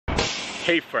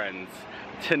Hey friends,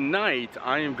 tonight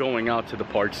I am going out to the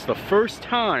parks. The first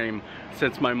time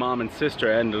since my mom and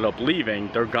sister ended up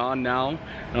leaving. They're gone now,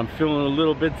 and I'm feeling a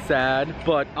little bit sad,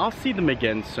 but I'll see them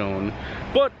again soon.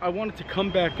 But I wanted to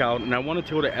come back out, and I wanted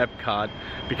to go to Epcot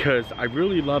because I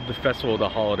really love the Festival of the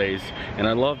Holidays, and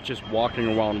I love just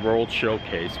walking around World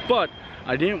Showcase. But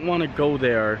I didn't want to go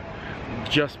there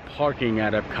just parking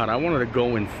at Epcot. I wanted to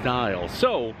go in style.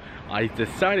 So I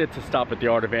decided to stop at the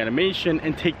Art of Animation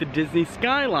and take the Disney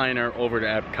Skyliner over to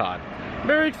Epcot.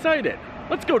 Very excited.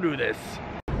 Let's go do this.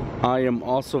 I am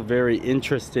also very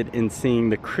interested in seeing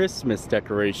the Christmas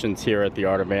decorations here at the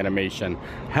Art of Animation.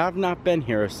 Have not been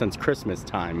here since Christmas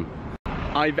time.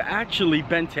 I've actually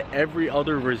been to every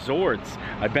other resorts.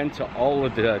 I've been to all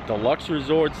of the deluxe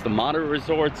resorts, the moderate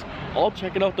resorts, all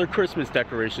checking out their Christmas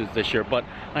decorations this year, but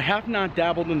I have not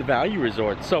dabbled in the value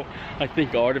resorts. So I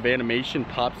think Art of Animation,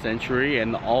 Pop Century,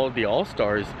 and all of the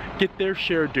All-Stars get their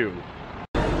share due.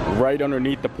 Right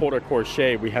underneath the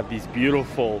porte-cochere, we have these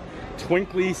beautiful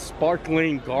twinkly,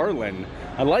 sparkling garland.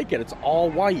 I like it, it's all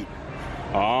white.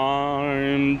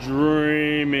 I'm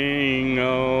dreaming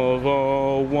of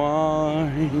a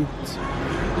white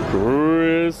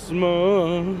Christmas,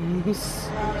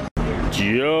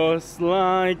 just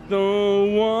like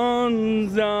the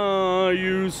ones I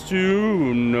used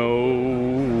to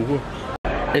know.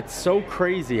 It's so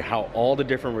crazy how all the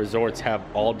different resorts have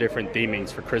all different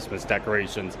themings for Christmas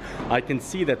decorations. I can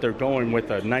see that they're going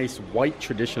with a nice white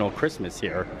traditional Christmas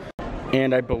here.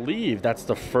 And I believe that's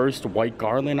the first white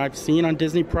garland I've seen on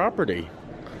Disney property.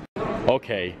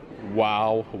 Okay,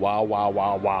 wow, wow, wow,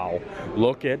 wow, wow.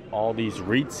 Look at all these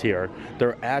wreaths here.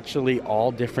 They're actually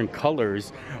all different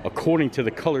colors according to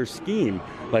the color scheme.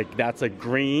 Like that's a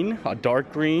green, a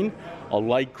dark green, a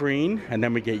light green, and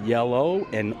then we get yellow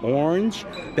and orange.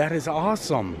 That is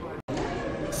awesome.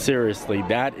 Seriously,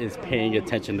 that is paying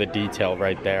attention to detail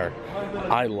right there.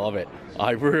 I love it.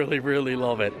 I really, really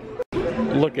love it.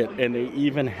 Look at, and they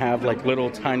even have like little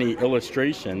tiny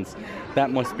illustrations. That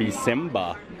must be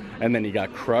Simba. And then you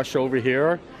got Crush over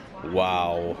here.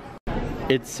 Wow.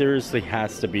 It seriously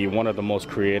has to be one of the most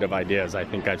creative ideas I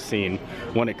think I've seen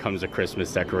when it comes to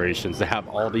Christmas decorations, to have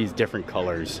all these different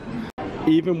colors.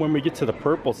 Even when we get to the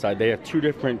purple side, they have two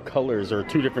different colors or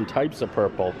two different types of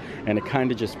purple, and it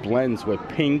kind of just blends with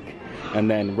pink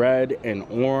and then red and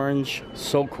orange.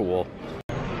 So cool.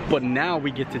 But now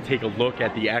we get to take a look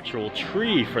at the actual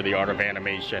tree for the Art of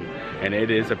Animation, and it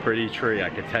is a pretty tree, I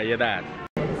can tell you that.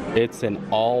 It's an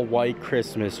all-white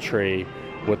Christmas tree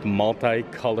with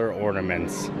multi-color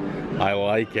ornaments. I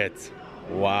like it.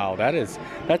 Wow, that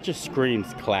just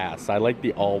screams class. I like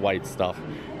the all-white stuff.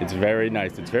 It's very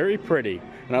nice. It's very pretty,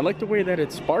 and I like the way that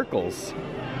it sparkles.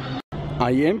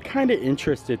 I am kind of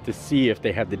interested to see if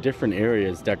they have the different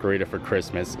areas decorated for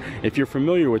Christmas. If you're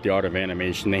familiar with the Art of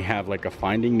Animation, they have like a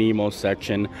Finding Nemo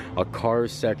section, a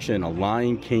Cars section, a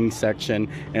Lion King section,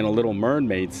 and a Little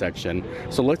Mermaid section.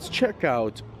 So let's check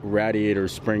out Radiator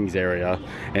Springs area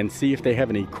and see if they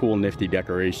have any cool nifty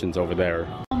decorations over there.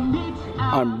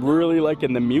 I'm really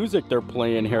liking the music they're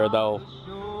playing here though.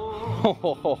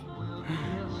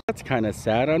 That's kind of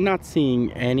sad. I'm not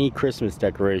seeing any Christmas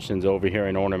decorations over here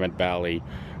in Ornament Valley,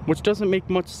 which doesn't make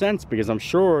much sense because I'm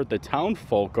sure the town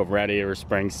folk of Radiator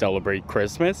Springs celebrate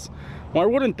Christmas. Why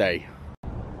wouldn't they?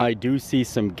 I do see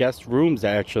some guest rooms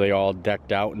actually all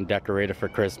decked out and decorated for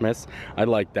Christmas. I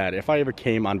like that. If I ever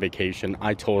came on vacation,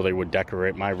 I totally would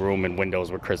decorate my room and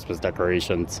windows with Christmas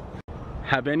decorations.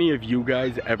 Have any of you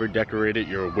guys ever decorated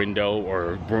your window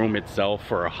or room itself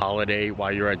for a holiday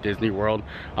while you're at Disney World?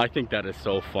 I think that is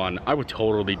so fun. I would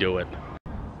totally do it.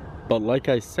 But like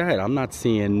I said, I'm not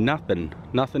seeing nothing.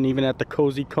 Nothing even at the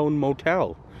Cozy Cone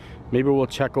Motel. Maybe we'll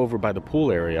check over by the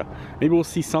pool area. Maybe we'll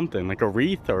see something like a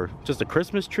wreath or just a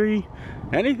Christmas tree.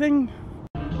 Anything?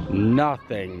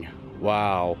 Nothing.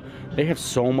 Wow. They have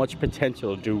so much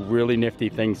potential to do really nifty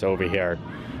things over here.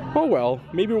 Oh well,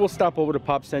 maybe we'll stop over to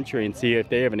Pop Century and see if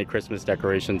they have any Christmas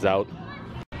decorations out.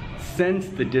 Since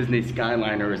the Disney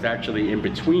Skyliner is actually in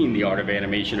between the Art of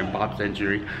Animation and Pop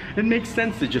Century, it makes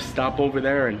sense to just stop over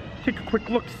there and take a quick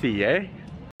look-see, eh?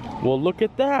 Well, look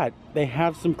at that. They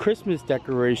have some Christmas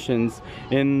decorations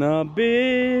in the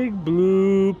big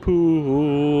blue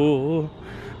pool.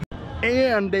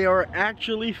 And they are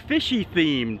actually fishy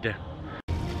themed.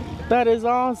 That is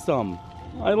awesome.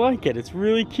 I like it. It's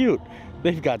really cute.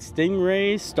 They've got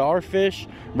stingrays, starfish,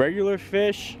 regular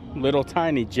fish, little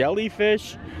tiny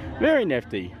jellyfish. Very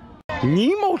nifty.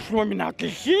 Nemo swimming out to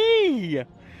sea!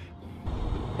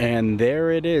 And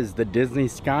there it is, the Disney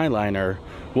Skyliner.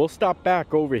 We'll stop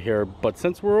back over here, but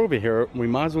since we're over here, we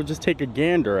might as well just take a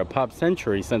gander at Pop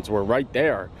Century since we're right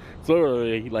there. It's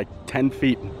literally like 10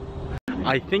 feet.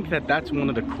 I think that that's one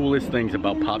of the coolest things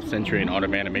about Pop Century and Art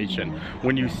of Animation.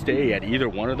 When you stay at either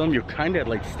one of them, you're kind of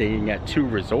like staying at two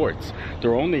resorts.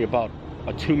 They're only about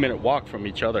a 2-minute walk from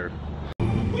each other.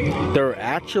 They're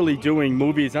actually doing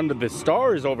movies under the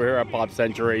stars over here at Pop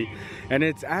Century, and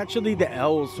it's actually the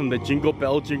elves from the Jingle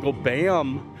Bell Jingle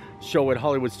Bam show at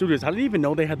Hollywood Studios. I didn't even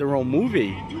know they had their own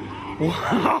movie.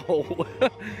 Wow.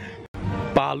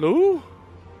 Baloo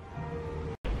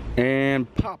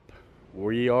and Pop,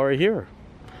 we are here.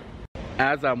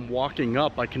 As I'm walking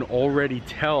up, I can already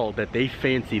tell that they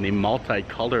fancy the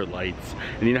multicolor lights,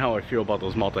 and you know how I feel about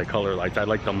those multicolor lights. I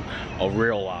like them a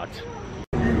real lot.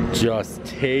 Just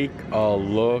take a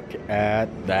look at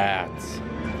that.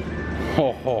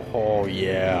 Ho ho ho,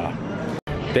 yeah.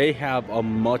 They have a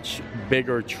much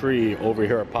bigger tree over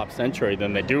here at Pop Century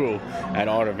than they do at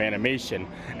Art of Animation.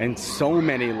 And so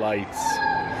many lights.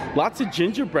 Lots of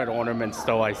gingerbread ornaments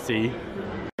though, I see.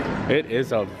 It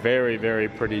is a very, very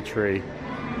pretty tree.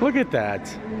 Look at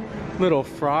that. Little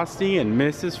Frosty and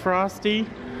Mrs. Frosty.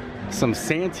 Some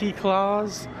Santa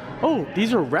Claus. Oh,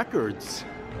 these are records.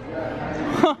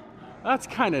 Huh, that's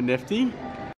kind of nifty.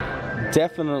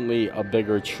 Definitely a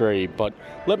bigger tree, but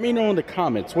let me know in the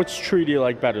comments, which tree do you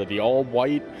like better? The all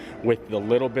white with the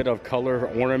little bit of color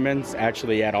ornaments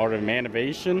actually at Art of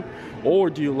Animation, or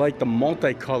do you like the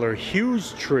multicolor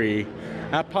huge tree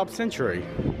at Pop Century?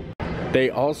 They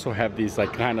also have these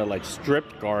like kind of like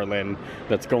stripped garland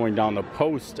that's going down the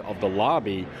post of the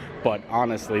lobby, but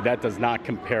honestly that does not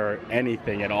compare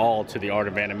anything at all to the Art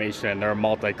of Animation and their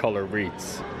multicolor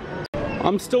wreaths.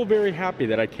 I'm still very happy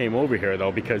that I came over here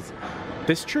though, because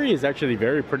this tree is actually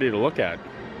very pretty to look at.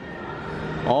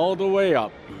 All the way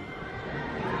up.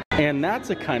 And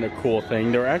that's a kind of cool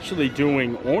thing. They're actually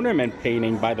doing ornament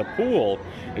painting by the pool.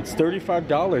 It's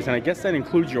 $35 and I guess that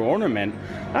includes your ornament.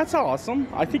 That's awesome.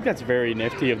 I think that's very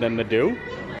nifty of them to do.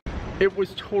 It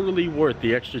was totally worth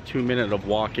the extra 2 minutes of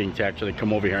walking to actually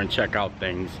come over here and check out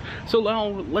things. So now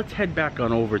let's head back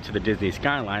on over to the Disney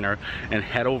Skyliner and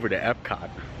head over to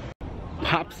Epcot.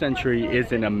 Pop Century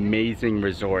is an amazing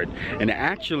resort, and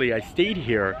actually I stayed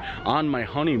here on my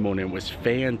honeymoon. It was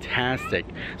fantastic,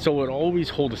 so it always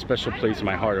holds a special place in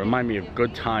my heart. It reminded me of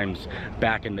good times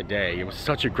back in the day. It was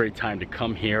such a great time to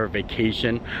come here,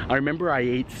 vacation. I remember I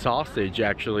ate sausage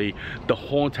actually the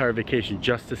whole entire vacation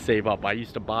just to save up. I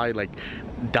used to buy like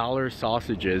dollar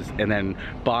sausages and then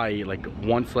buy like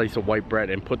one slice of white bread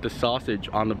and put the sausage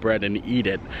on the bread and eat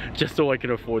it just so I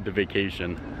could afford the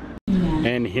vacation.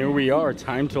 And here we are,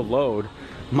 time to load.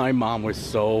 My mom was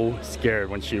so scared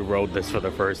when she rode this for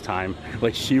the first time.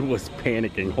 Like she was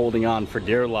panicking, holding on for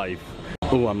dear life.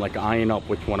 Oh, I'm like eyeing up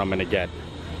which one I'm gonna get.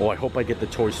 Oh, I hope I get the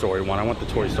Toy Story one. I want the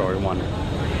Toy Story one.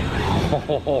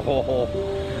 Oh,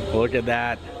 look at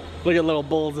that. Look at little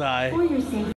Bullseye.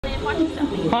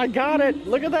 I got it,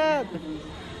 look at that.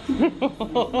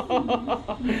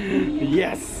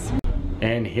 Yes.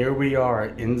 And here we are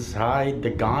inside the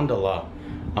gondola.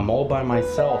 I'm all by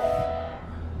myself.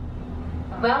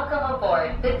 Welcome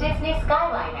aboard the Disney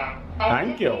Skyliner.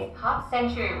 Thank you. Pop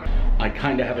Century. I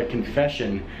kind of have a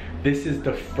confession. This is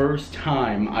the first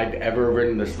time I've ever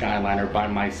ridden the Skyliner by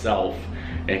myself,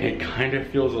 and it kind of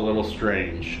feels a little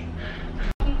strange.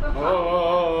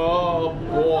 Oh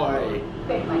boy.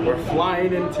 We're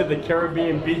flying into the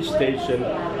Caribbean beach station.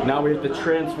 Now we have to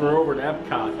transfer over to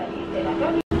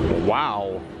Epcot.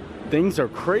 Wow. Things are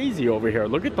crazy over here.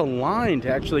 Look at the line to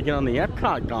actually get on the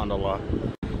Epcot gondola.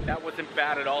 That wasn't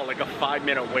bad at all, like a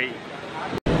 5-minute wait.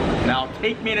 Now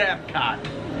take me to Epcot.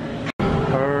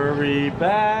 Hurry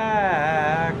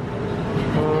back,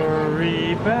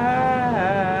 hurry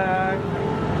back.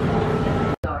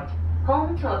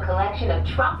 Home to a collection of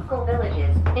tropical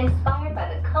villages inspired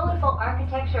by the colorful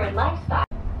architecture and lifestyle.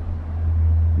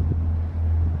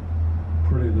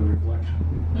 Pretty the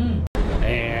reflection.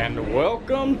 And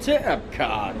welcome to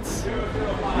Epcot.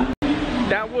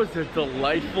 That was a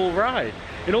delightful ride.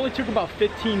 It only took about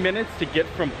 15 minutes to get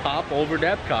from Pop over to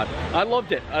Epcot. I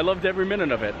loved it. I loved every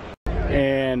minute of it.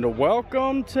 And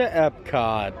welcome to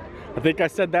Epcot. I think I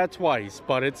said that twice,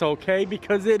 but it's okay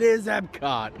because it is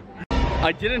Epcot.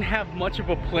 I didn't have much of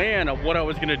a plan of what I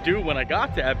was gonna do when I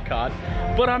got to Epcot,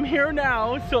 but I'm here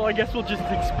now, so I guess we'll just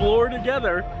explore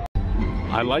together.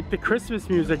 I like the Christmas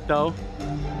music though.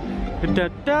 Da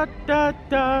da da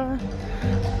da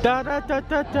da da da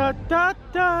da da da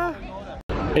da.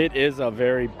 It is a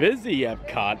very busy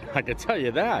Epcot, I can tell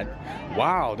you that.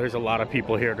 Wow, there's a lot of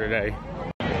people here today.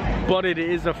 But it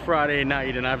is a Friday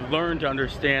night, and I've learned to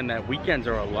understand that weekends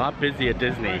are a lot busy at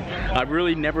Disney. I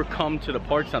really never come to the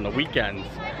parks on the weekends.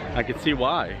 I can see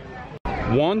why.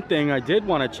 One thing I did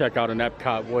want to check out in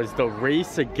Epcot was the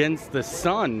race against the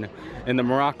sun in the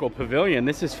Morocco Pavilion.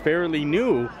 This is fairly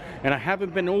new, and I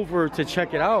haven't been over to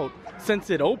check it out since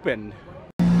it opened.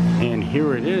 And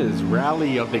here it is,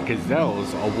 Rally of the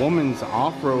Gazelles, a woman's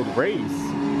off-road race.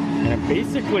 And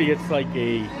basically it's like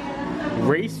a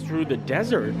race through the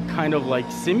desert, kind of like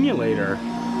simulator.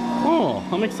 Oh,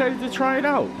 I'm excited to try it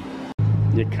out.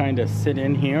 You kind of sit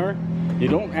in here. You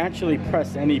don't actually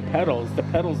press any pedals. The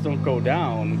pedals don't go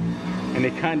down, and they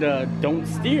kind of don't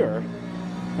steer.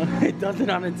 It does it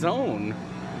on its own.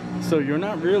 So you're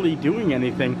not really doing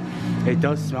anything. It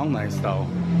does smell nice though.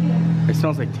 It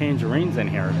smells like tangerines in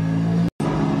here.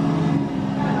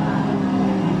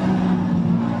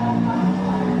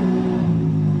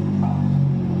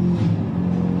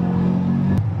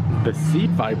 The seat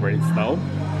vibrates though.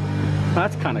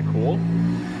 That's kind of cool.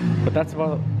 But that's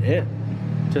about it.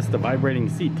 Just the vibrating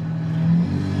seat.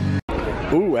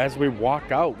 Ooh, as we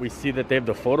walk out, we see that they have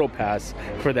the photo pass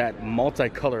for that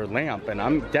multicolored lamp, and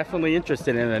I'm definitely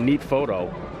interested in a neat photo.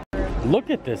 Look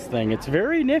at this thing, it's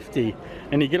very nifty,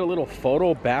 and you get a little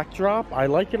photo backdrop. I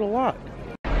like it a lot.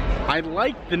 I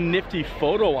like the nifty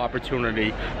photo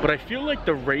opportunity, but I feel like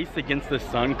the race against the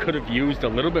sun could have used a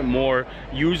little bit more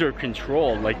user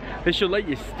control. Like, they should let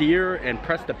you steer and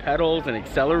press the pedals and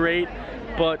accelerate,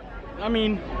 but I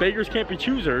mean, beggars can't be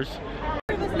choosers.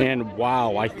 And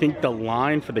wow, I think the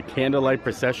line for the candlelight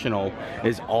processional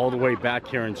is all the way back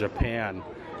here in Japan.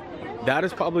 That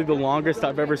is probably the longest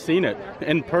I've ever seen it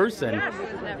in person.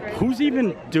 Who's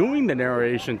even doing the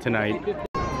narration tonight?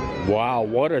 Wow,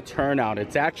 what a turnout.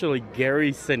 It's actually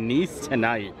Gary Sinise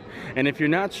tonight. And if you're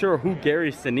not sure who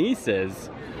Gary Sinise is,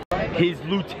 he's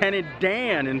Lieutenant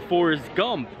Dan in Forrest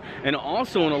Gump, and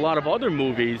also in a lot of other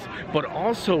movies, but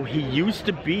also he used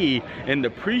to be in the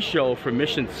pre-show for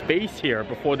Mission Space here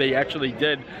before they actually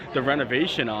did the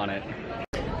renovation on it.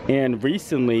 And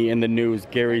recently in the news,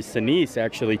 Gary Sinise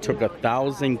actually took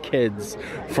 1,000 kids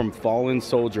from fallen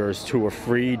soldiers to a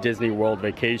free Disney World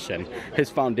vacation. His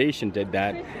foundation did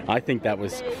that. I think that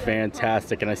was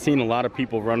fantastic, and I've seen a lot of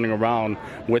people running around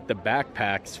with the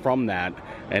backpacks from that,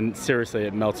 and seriously,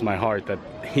 it melts my heart that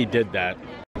he did that.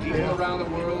 People around the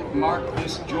world mark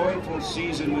this joyful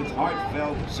season with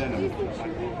heartfelt sentiment.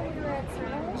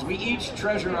 As we each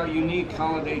treasure our unique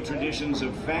holiday traditions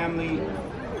of family,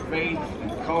 faith,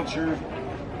 and culture.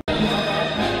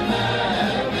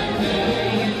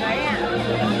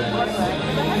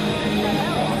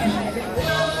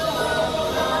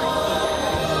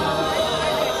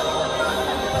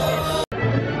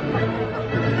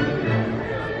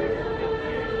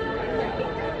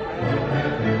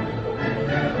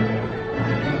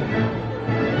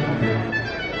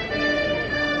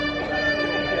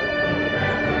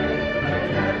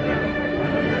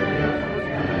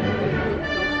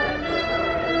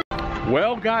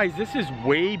 Well guys, this is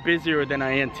way busier than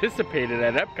I anticipated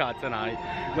at Epcot tonight.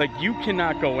 Like, you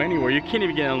cannot go anywhere. You can't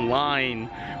even get in line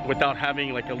without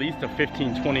having like at least a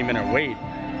 15-20 minute wait.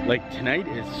 Like, tonight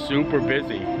is super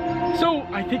busy. So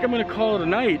I think I'm gonna call it a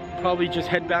night. Probably just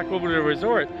head back over to the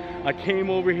resort. I came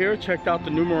over here, checked out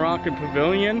the new Moroccan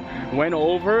Pavilion, went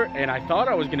over, and I thought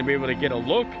I was gonna be able to get a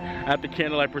look at the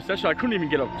candlelight procession. I couldn't even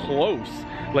get up close.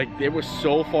 Like, it was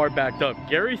so far backed up.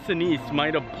 Gary Sinise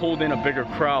might have pulled in a bigger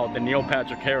crowd than Neil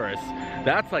Patrick Harris.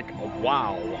 That's like a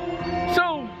wow.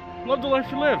 So, love the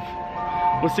life you live.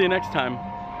 We'll see you next time.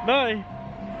 Bye.